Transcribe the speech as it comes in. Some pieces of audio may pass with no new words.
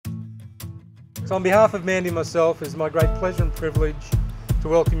So on behalf of Mandy and myself, it's my great pleasure and privilege to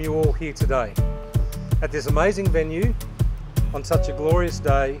welcome you all here today at this amazing venue on such a glorious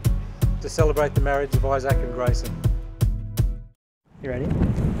day to celebrate the marriage of Isaac and Gracen. You ready?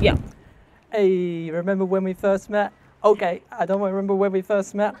 Yeah. Hey, remember when we first met? Okay, I don't remember when we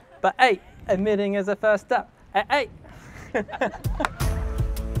first met, but hey, admitting is a first step. Hey, hey.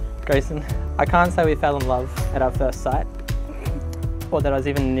 Gracen, I can't say we fell in love at our first sight, or that I was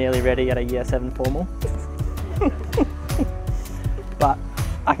even nearly ready at a year 7 formal. But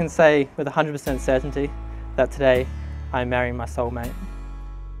I can say with 100% certainty that today I'm marrying my soulmate.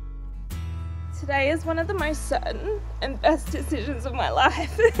 Today is one of the most certain and best decisions of my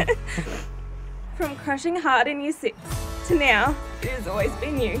life. From crushing hard in year 6 to now, it has always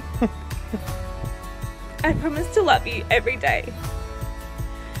been you. I promise to love you every day,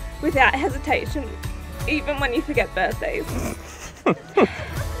 without hesitation, even when you forget birthdays.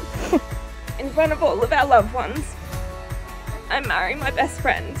 In front of all of our loved ones, I marry my best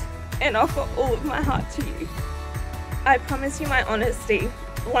friend and offer all of my heart to you. I promise you my honesty,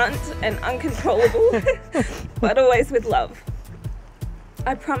 blunt and uncontrollable, but always with love.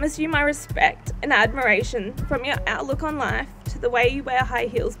 I promise you my respect and admiration, from your outlook on life to the way you wear high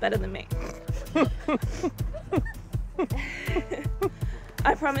heels better than me.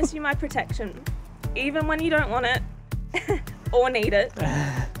 I promise you my protection, even when you don't want it or need it.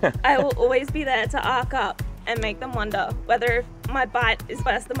 I will always be there to arc up and make them wonder whether my bite is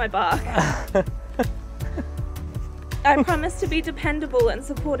worse than my bark. I promise to be dependable and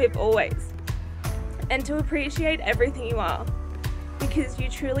supportive always, and to appreciate everything you are, because you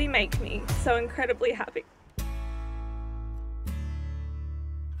truly make me so incredibly happy.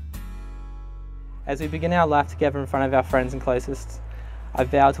 As we begin our life together in front of our friends and closest, I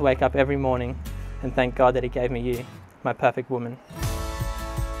vow to wake up every morning and thank God that He gave me you, my perfect woman.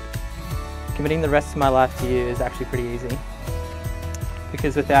 Committing the rest of my life to you is actually pretty easy,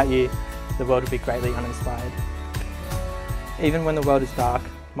 because without you, the world would be greatly uninspired. Even when the world is dark,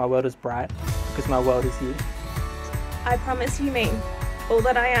 my world is bright, because my world is you. I promise you me, all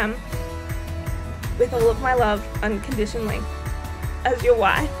that I am, with all of my love, unconditionally. As your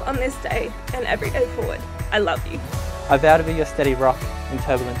wife on this day and every day forward, I love you. I vow to be your steady rock in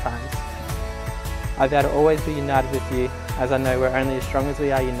turbulent times. I vow to always be united with you, as I know we're only as strong as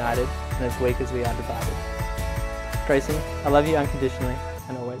we are united and as weak as we are divided. Gracen, I love you unconditionally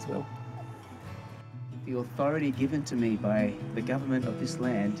and always will. The authority given to me by the government of this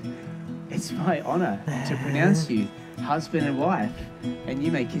land, it's my honour to pronounce you husband and wife, and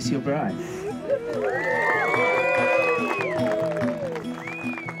you may kiss your bride.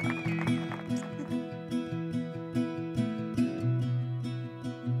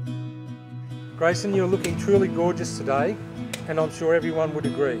 Gracen, you're looking truly gorgeous today, and I'm sure everyone would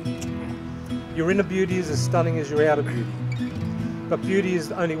agree. Your inner beauty is as stunning as your outer beauty. But beauty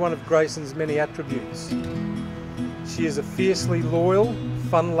is only one of Gracen's many attributes. She is a fiercely loyal,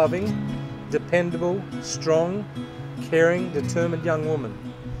 fun-loving, dependable, strong, caring, determined young woman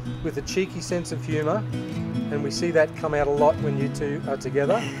with a cheeky sense of humour, and we see that come out a lot when you two are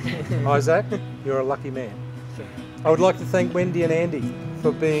together. Isaac, you're a lucky man. I would like to thank Wendy and Andy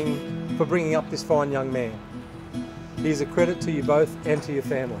for bringing up this fine young man. He is a credit to you both and to your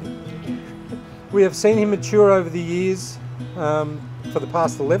family. We have seen him mature over the years, for the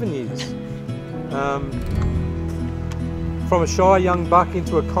past 11 years. From a shy young buck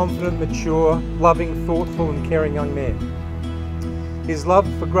into a confident, mature, loving, thoughtful and caring young man. His love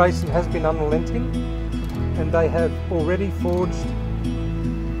for Gracen has been unrelenting, and they have already forged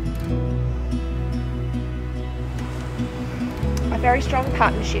a very strong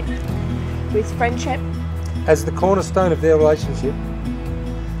partnership with friendship as the cornerstone of their relationship.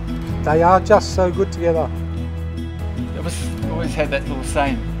 They are just so good together. Always had that little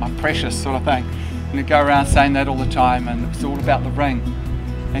saying, my precious sort of thing. And we go around saying that all the time, and it's all about the ring.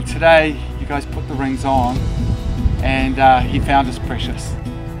 And today, you guys put the rings on, and he found us precious.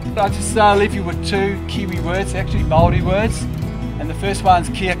 I'll just leave you with 2 Kiwi words, actually Māori words. And the first one's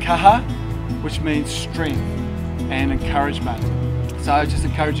kia kaha, which means strength and encouragement. So I just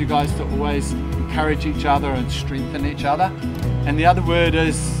encourage you guys to always encourage each other and strengthen each other. And the other word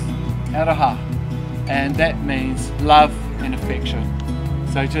is aroha, and that means love and affection.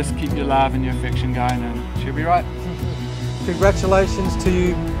 So just keep your love and your affection going, and she'll be right. Congratulations to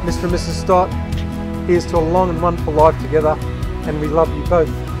you, Mr. and Mrs. Stott. Here's to a long and wonderful life together, and we love you both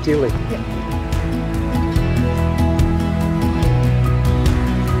dearly. Yeah.